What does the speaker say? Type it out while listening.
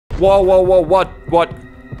Whoa, whoa, whoa, what?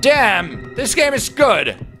 Damn, this game is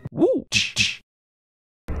good. Woo.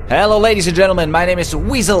 Hello, ladies and gentlemen, my name is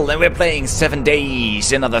Weasel, and we're playing 7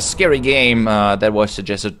 Days, another scary game that was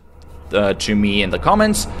suggested to me in the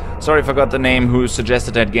comments. Sorry I forgot the name who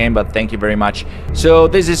suggested that game, but thank you very much. So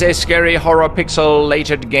this is a scary horror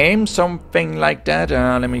pixelated game, something like that.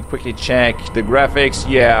 Let me quickly check the graphics.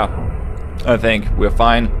 Yeah, I think we're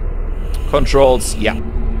fine. Controls, yeah.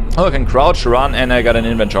 Oh, I can crouch, run, and I got an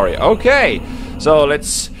inventory. Okay, so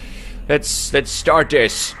let's start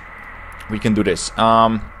this. We can do this.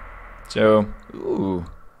 Ooh,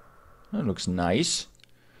 that looks nice.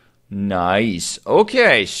 Nice.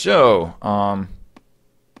 Okay, so,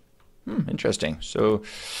 interesting. So,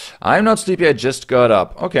 I'm not sleepy, I just got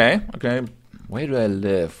up. Okay. Where do I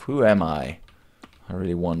live? Who am I? I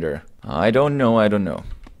really wonder. I don't know.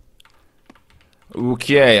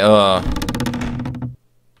 Okay,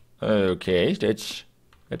 okay, that's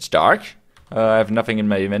dark. I have nothing in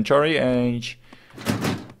my inventory, and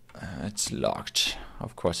it's locked.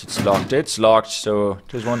 Of course it's locked, so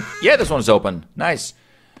this one, yeah, this one's open. Nice.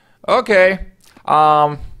 Okay.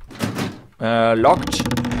 Locked.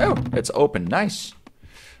 Oh, it's open. Nice.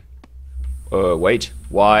 Wait.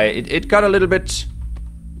 Why? It got a little bit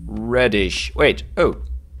reddish. Wait. Oh,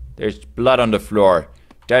 there's blood on the floor.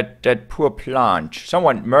 That poor plant.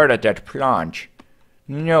 Someone murdered that plant.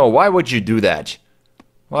 No, why would you do that?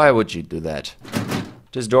 Why would you do that?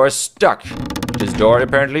 This door is stuck. This door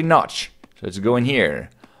apparently not. So let's go in here.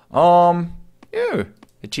 Yeah,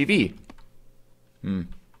 the TV.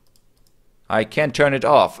 I can't turn it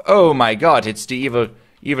off. Oh my god, it's the evil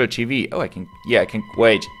TV. Oh, I can,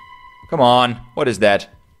 wait. Come on, what is that?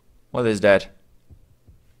 What is that?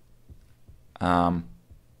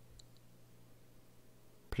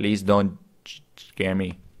 Please don't scare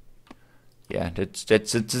me. Yeah,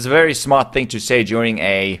 it's a very smart thing to say during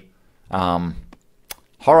a,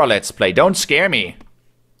 horror let's play. Don't scare me.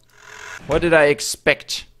 What did I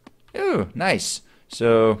expect? Oh, nice.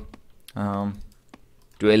 So,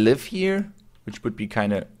 do I live here? Which would be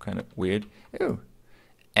kind of weird. Oh,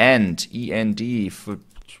 and END for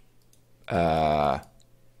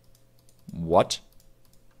what?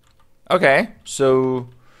 Okay, so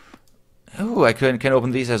I can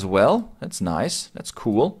open these as well. That's nice. That's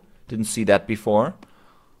cool. Didn't see that before.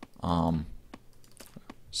 So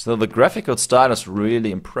the graphical style is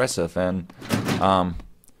really impressive, and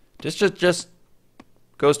this just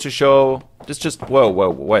goes to show. This just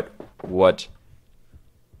what?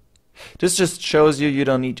 This just shows you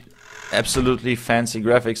don't need absolutely fancy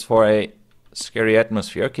graphics for a scary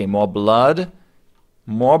atmosphere. Okay, more blood.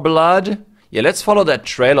 More blood. Yeah, let's follow that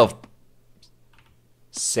trail of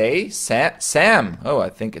Sam. Oh, I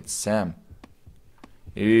think it's Sam.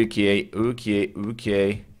 Okay.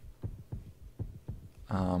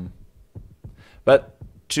 But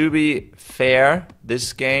to be fair,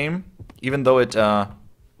 this game, even though it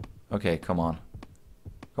okay, come on,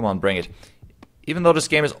 bring it. Even though this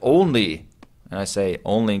game is only, and I say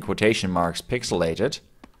only in quotation marks, pixelated,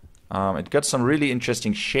 it got some really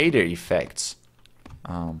interesting shader effects,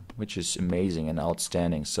 which is amazing and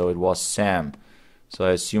outstanding. So it was Sam. So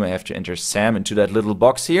I assume I have to enter Sam into that little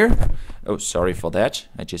box here. Oh, sorry for that.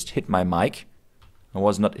 I just hit my mic. I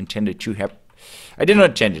was not intended to have. I did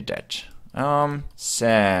not intend that.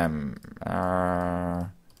 Sam.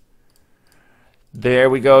 There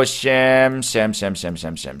we go, Sam.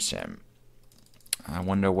 I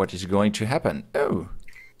wonder what is going to happen. Oh.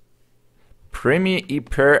 Primi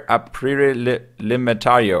iper aprire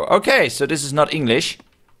limitario. Okay, so this is not English.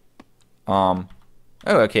 Oh,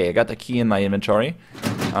 okay, I got the key in my inventory.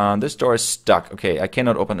 This door is stuck. Okay, I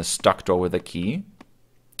cannot open a stuck door with a key.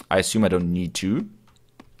 I assume I don't need to.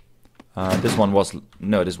 This one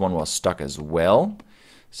was stuck as well.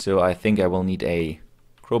 So I think I will need a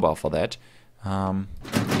crowbar for that.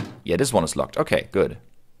 Yeah, this one is locked. Okay, good.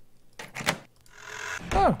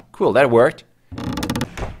 Oh, cool, that worked.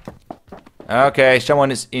 Okay,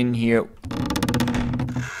 someone is in here.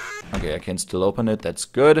 Okay, I can still open it. That's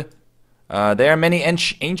good. There are many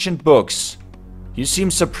ancient books. You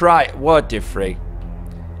seem surprised. What the freak?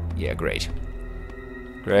 Yeah, great.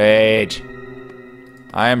 Great.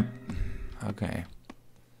 Okay.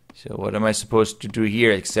 So what am I supposed to do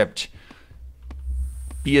here except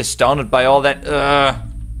be astounded by all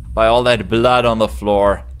that blood on the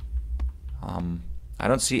floor? I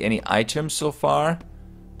don't see any items so far.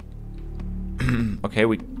 Okay,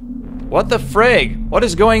 what the frig? What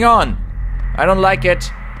is going on? I don't like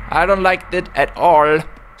it. I don't like it at all.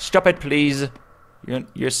 Stop it, please.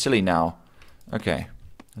 You're silly now. Okay,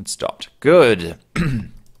 it stopped. Good.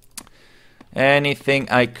 anything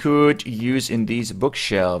I could use in these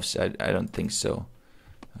bookshelves? I don't think so.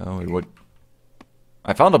 Oh, it would.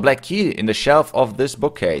 I found a black key in the shelf of this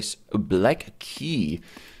bookcase. A black key.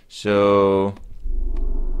 So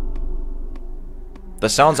the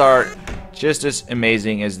sounds are just as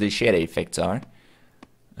amazing as the shader effects are.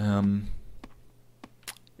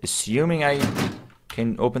 Assuming I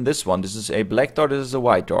can open this one. This is a black door, this is a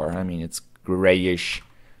white door. I mean, it's grayish.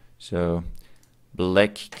 So,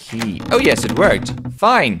 black key. Oh yes, it worked.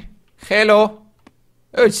 Fine. Hello.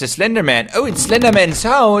 Oh, it's the Slenderman. Oh, it's Slenderman's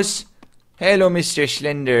house. Hello, Mr.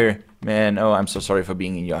 Slenderman. Oh, I'm so sorry for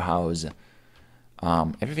being in your house.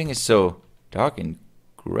 Everything is so dark and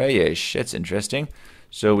grayish. That's interesting.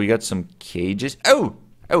 So we got some cages. Oh,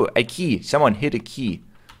 a key. Someone hit a key.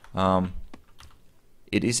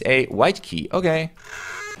 It is a white key. Okay.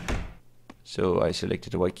 So I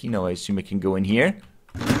selected a white key. Now I assume I can go in here.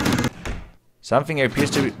 Something appears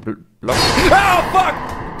to be blocked. Oh, fuck!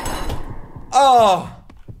 Oh!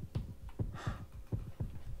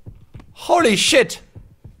 Holy shit!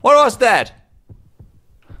 What was that?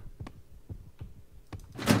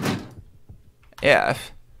 Yeah.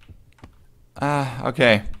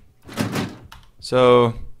 Okay.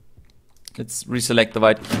 So let's reselect the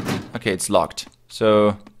white key. Okay, it's locked.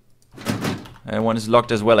 So one is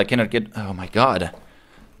locked as well. I cannot get. Oh my god,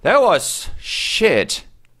 that was shit.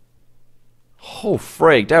 Oh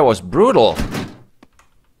freak, that was brutal.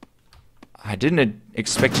 I didn't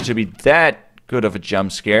expect it to be that good of a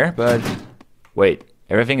jump scare, but wait,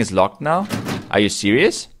 everything is locked now? Are you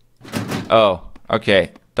serious? Oh,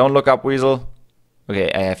 okay. Don't look up, Weasel.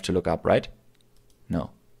 Okay, I have to look up, right?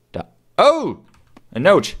 No. Oh! A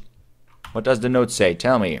note! What does the note say?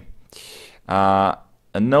 Tell me. A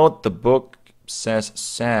note, the book says,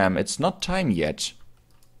 Sam, it's not time yet.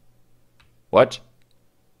 What?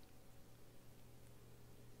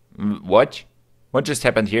 What? What just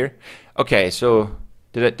happened here? Okay, so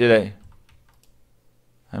did I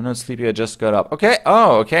I'm not sleepy, I just got up. Okay,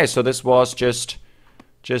 oh, okay, so this was just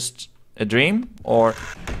a dream, or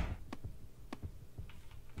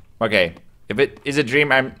okay, if it is a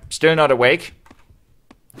dream, I'm still not awake.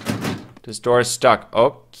 This door is stuck.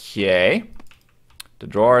 Okay. The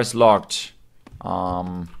drawer is locked. Do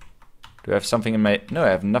I have something in my... No, I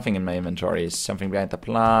have nothing in my inventory. Is something behind the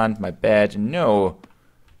plant? My bed? No.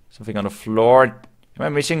 Something on the floor? Am I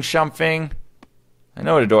missing something? I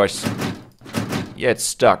know the door's... Yeah, it's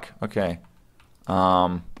stuck. Okay.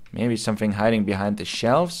 Maybe something hiding behind the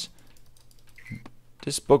shelves?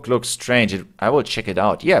 This book looks strange. I will check it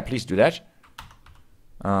out. Yeah, please do that.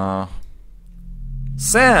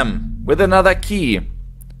 Sam! With another key.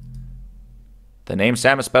 The name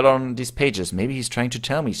Sam is spelled on these pages. Maybe he's trying to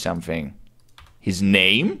tell me something. His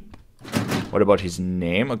name? What about his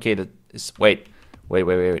name? Okay, that is... Wait.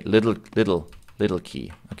 Little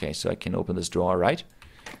key. Okay, so I can open this door, right?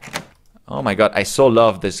 Oh my god, I so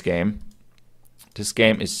love this game. This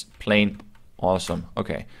game is plain awesome.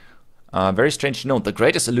 Okay. Very strange note. The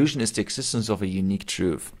greatest illusion is the existence of a unique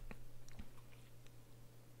truth.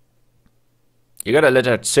 You gotta let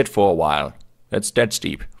that sit for a while. That's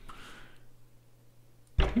deep.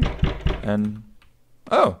 And...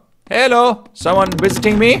 Oh! Hello! Someone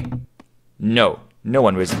visiting me? No. No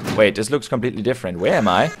one visiting. Wait, this looks completely different. Where am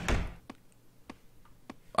I?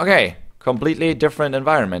 Okay. Completely different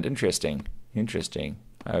environment. Interesting. Interesting.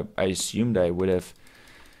 I assumed I would have...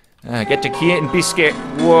 get the key and be scared.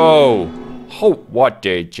 Whoa! Oh, what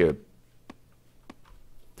did you...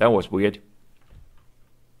 That was weird.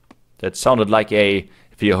 That sounded like a...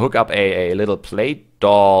 If you hook up a little play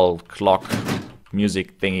doll clock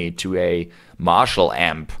music thingy to a Marshall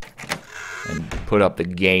amp and put up the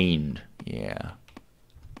gain. Yeah.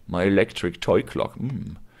 My electric toy clock.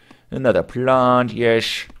 Another plant,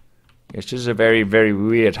 yes. Yes, this is a very, very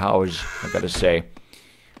weird house, I gotta say.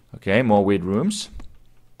 Okay, more weird rooms.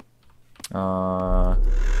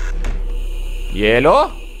 Yellow?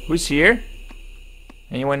 Who's here?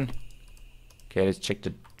 Anyone? Okay, let's check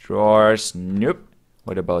the drawers. Nope.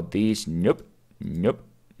 What about these? Nope. Nope.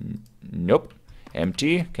 Nope.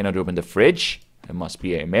 Empty. Cannot open the fridge. There must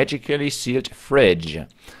be a magically sealed fridge.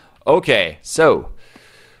 Okay, so.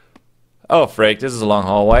 Oh, frick, this is a long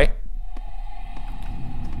hallway.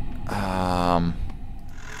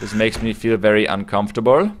 This makes me feel very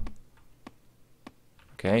uncomfortable.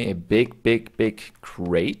 Okay, a big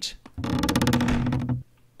crate.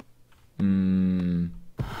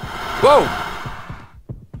 Whoa!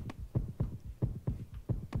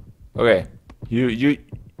 Okay, you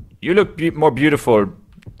look more beautiful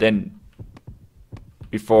than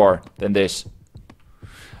before than this.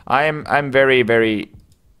 I'm very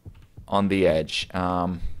on the edge.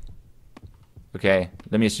 Okay,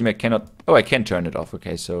 let me assume I cannot... Oh, I can turn it off.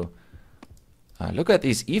 Okay, so... look at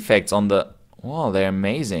these effects on the... Oh, they're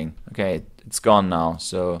amazing. Okay, it's gone now.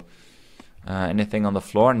 So, anything on the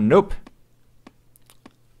floor? Nope.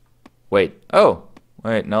 Wait. Oh,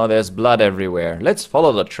 wait. No, there's blood everywhere. Let's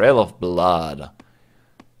follow the trail of blood.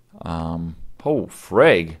 Oh,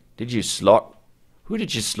 frig. Did you slaughter... Who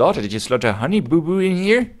did you slaughter? Did you slaughter Honey Boo Boo in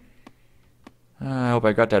here? I hope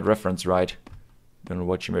I got that reference right. Don't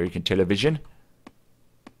watch American television.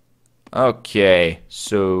 Okay,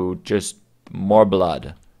 so just more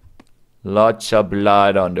blood. Lots of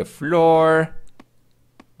blood on the floor.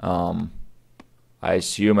 I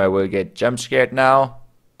assume I will get jump scared now.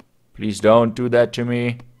 Please don't do that to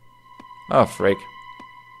me. Oh, frick.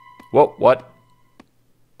 Whoa, what?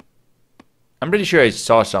 I'm pretty sure I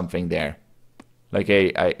saw something there. Like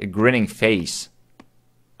a grinning face.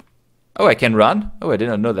 Oh, I can run? Oh, I did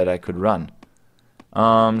not know that I could run.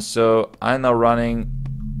 So I'm now running.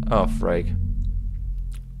 Oh, frick.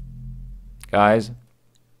 Guys.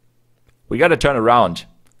 We gotta turn around.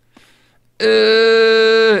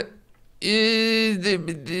 Okay.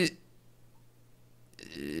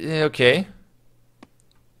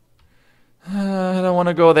 I don't want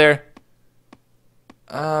to go there.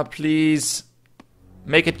 Please.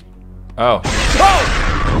 Make it... Oh.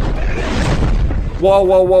 Whoa! Whoa,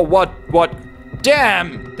 whoa, whoa, what?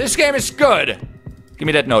 Damn! This game is good! Give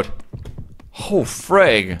me that note. Oh,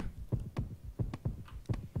 frig.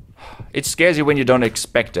 It scares you when you don't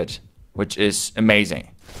expect it, which is amazing.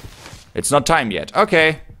 It's not time yet.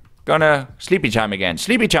 Okay. Gonna... Sleepy time again.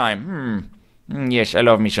 Sleepy time. Yes, I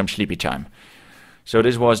love me some sleepy time. So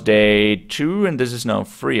this was day 2, and this is now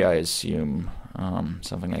 3, I assume.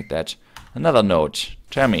 Something like that. Another note.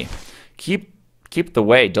 Tell me. Keep the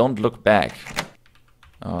way. Don't look back.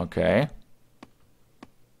 Okay.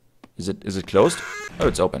 Is it closed? Oh,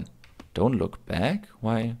 it's open. Don't look back?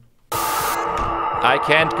 Why? I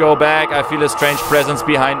can't go back. I feel a strange presence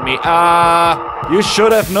behind me. You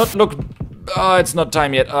should have not looked... Oh, it's not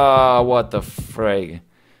time yet. What the frig.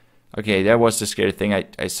 Okay, that was the scary thing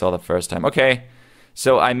I saw the first time. Okay,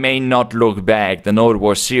 so I may not look back. The note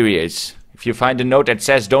was serious. If you find a note that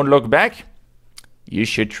says don't look back, you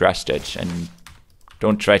should trust it. And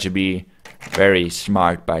don't try to be very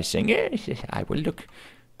smart by saying, I will look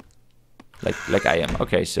like I am.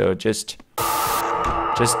 Okay, so just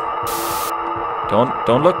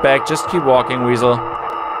don't look back. Just keep walking, Weasel.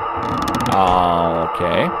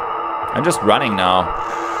 Okay. I'm just running now,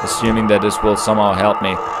 assuming that this will somehow help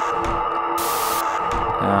me.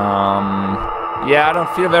 Yeah, I don't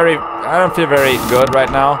feel very good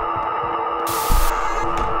right now.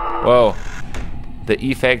 Whoa. The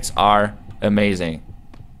effects are amazing.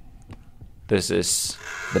 This is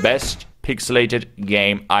the best pixelated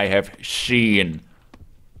game I have seen.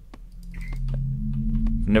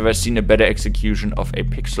 Never seen a better execution of a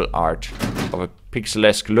pixel art, of a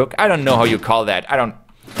pixelesque look. I don't know how you call that.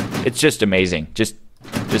 It's just amazing. Just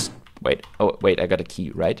wait. Oh, wait, I got a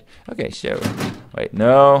key, right? Okay, so wait,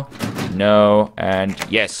 no, and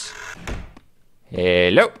yes.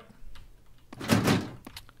 Hello.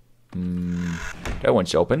 That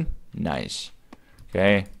one's open. Nice.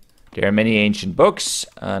 Okay. There are many ancient books,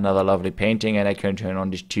 another lovely painting, and I can turn on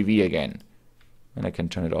this TV again. And I can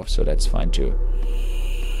turn it off, so that's fine too.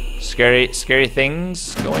 Scary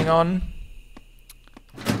things going on.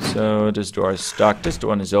 So this door is stuck. This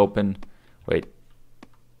one is open. Wait.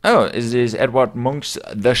 Oh, is this Edward Munch's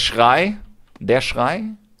The Schrei? Der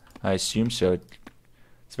Schrei? I assume so.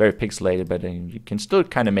 It's very pixelated, but you can still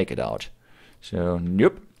kind of make it out. So,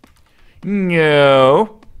 nope.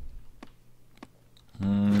 No.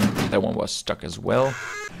 That one was stuck as well.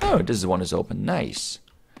 Oh, this one is open. Nice.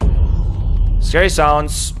 Scary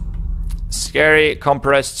sounds. Scary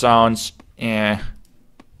compressed sounds. Yeah.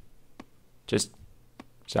 Just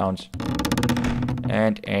sounds.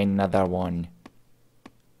 And another one.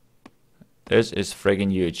 This is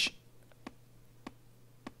friggin' huge.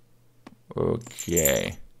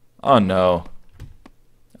 Okay. Oh no.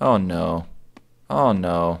 Oh no. Oh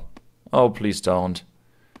no. Oh, please don't.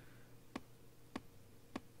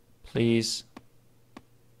 Please.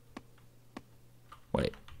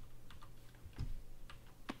 Wait.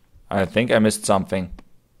 I think I missed something.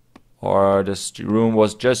 Or this room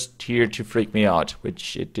was just here to freak me out,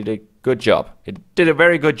 which it did a good job. It did a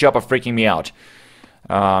very good job of freaking me out.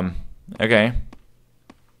 Okay.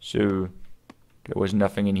 So, there was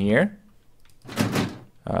nothing in here.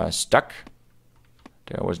 Stuck.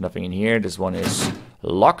 There was nothing in here. This one is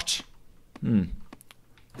locked.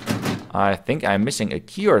 I think I'm missing a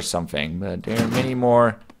key or something, but there are many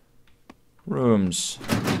more rooms.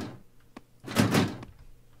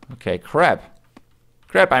 Okay, crap.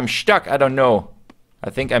 Crap, I'm stuck. I don't know. I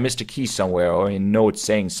think I missed a key somewhere or a note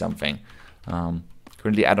saying something.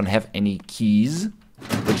 Currently, I don't have any keys,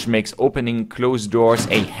 which makes opening closed doors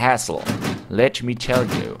a hassle. Let me tell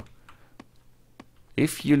you.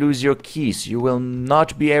 If you lose your keys, you will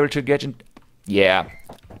not be able to get in... Yeah,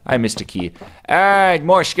 I missed a key. Alright,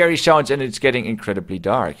 more scary sounds and it's getting incredibly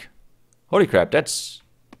dark. Holy crap, that's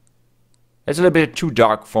a little bit too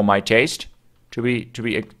dark for my taste, to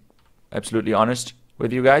be absolutely honest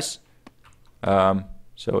with you guys.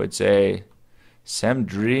 So it's a Sam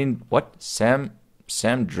Drendels.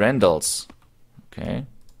 Okay.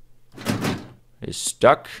 Is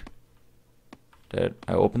stuck. That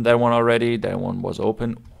I opened that one already. That one was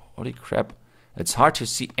open. Holy crap. It's hard to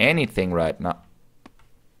see anything right now.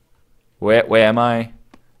 Where am I?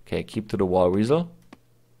 Okay, keep to the wall, Weasel.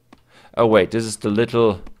 Oh wait, this is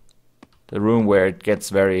the room where it gets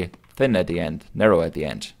very thin at the end, narrow at the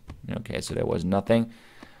end. Okay, so there was nothing.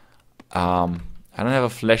 I don't have a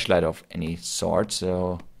flashlight of any sort,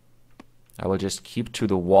 so I will just keep to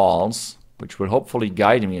the walls, which will hopefully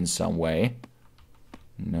guide me in some way.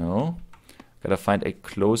 No. Gotta find a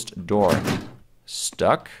closed door.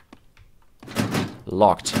 Stuck.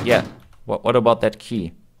 Locked. Yeah. What about that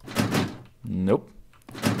key? Nope.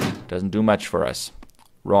 Doesn't do much for us.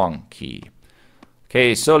 Wrong key.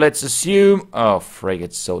 Okay, so let's assume... Oh, frig,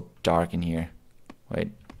 it's so dark in here.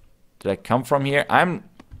 Wait. Did I come from here?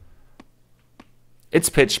 It's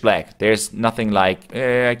pitch black. There's nothing like...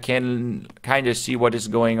 I can kind of see what is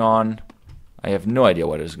going on. I have no idea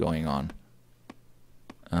what is going on.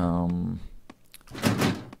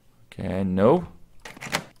 Okay, no.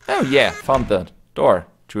 Oh, yeah. Found the door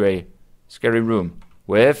to a scary room.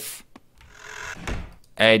 With...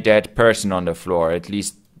 a dead person on the floor. At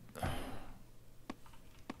least... a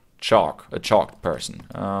chalked person.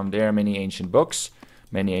 There are many ancient books.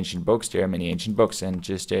 There are many ancient books. And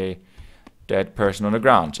just a dead person on the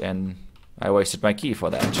ground. And I wasted my key for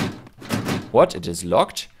that. What? It is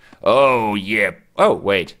locked? Oh, yeah. Oh,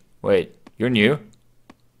 wait. You're new.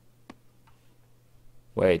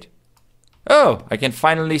 Wait. Oh, I can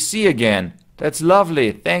finally see again. That's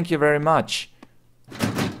lovely. Thank you very much.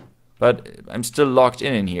 But I'm still locked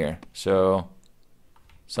in here. So,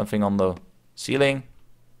 something on the ceiling.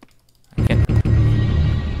 I can...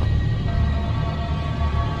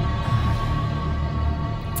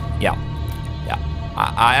 Yeah.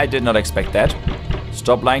 I did not expect that.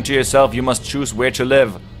 Stop lying to yourself. You must choose where to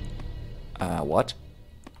live. What?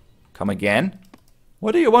 Come again?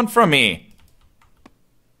 What do you want from me?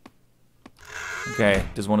 Okay,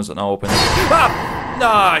 this one is now open. Ah!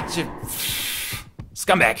 No!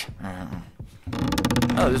 Scumbag!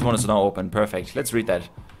 Oh, this one is now open. Perfect. Let's read that.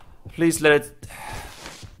 Please let it...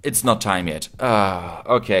 It's not time yet.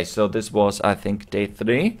 Okay, so this was, I think, day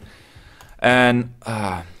 3. And...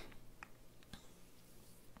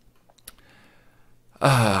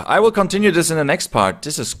 I will continue this in the next part.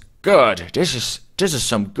 This is good. This is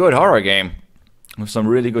some good horror game. With some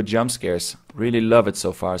really good jump scares. Really love it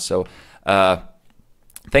so far. So,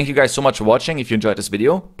 thank you guys so much for watching. If you enjoyed this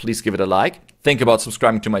video, please give it a like. Think about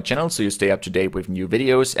subscribing to my channel so you stay up to date with new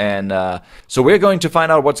videos. And so we're going to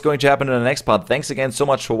find out what's going to happen in the next part. Thanks again so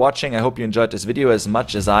much for watching. I hope you enjoyed this video as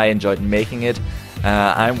much as I enjoyed making it.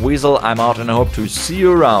 I'm Weasel. I'm out and I hope to see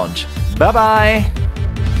you around. Bye-bye.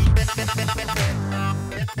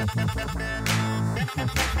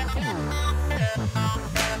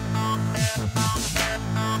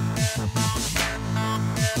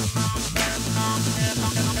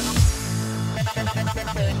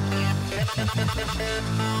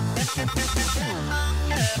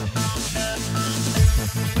 Thank you.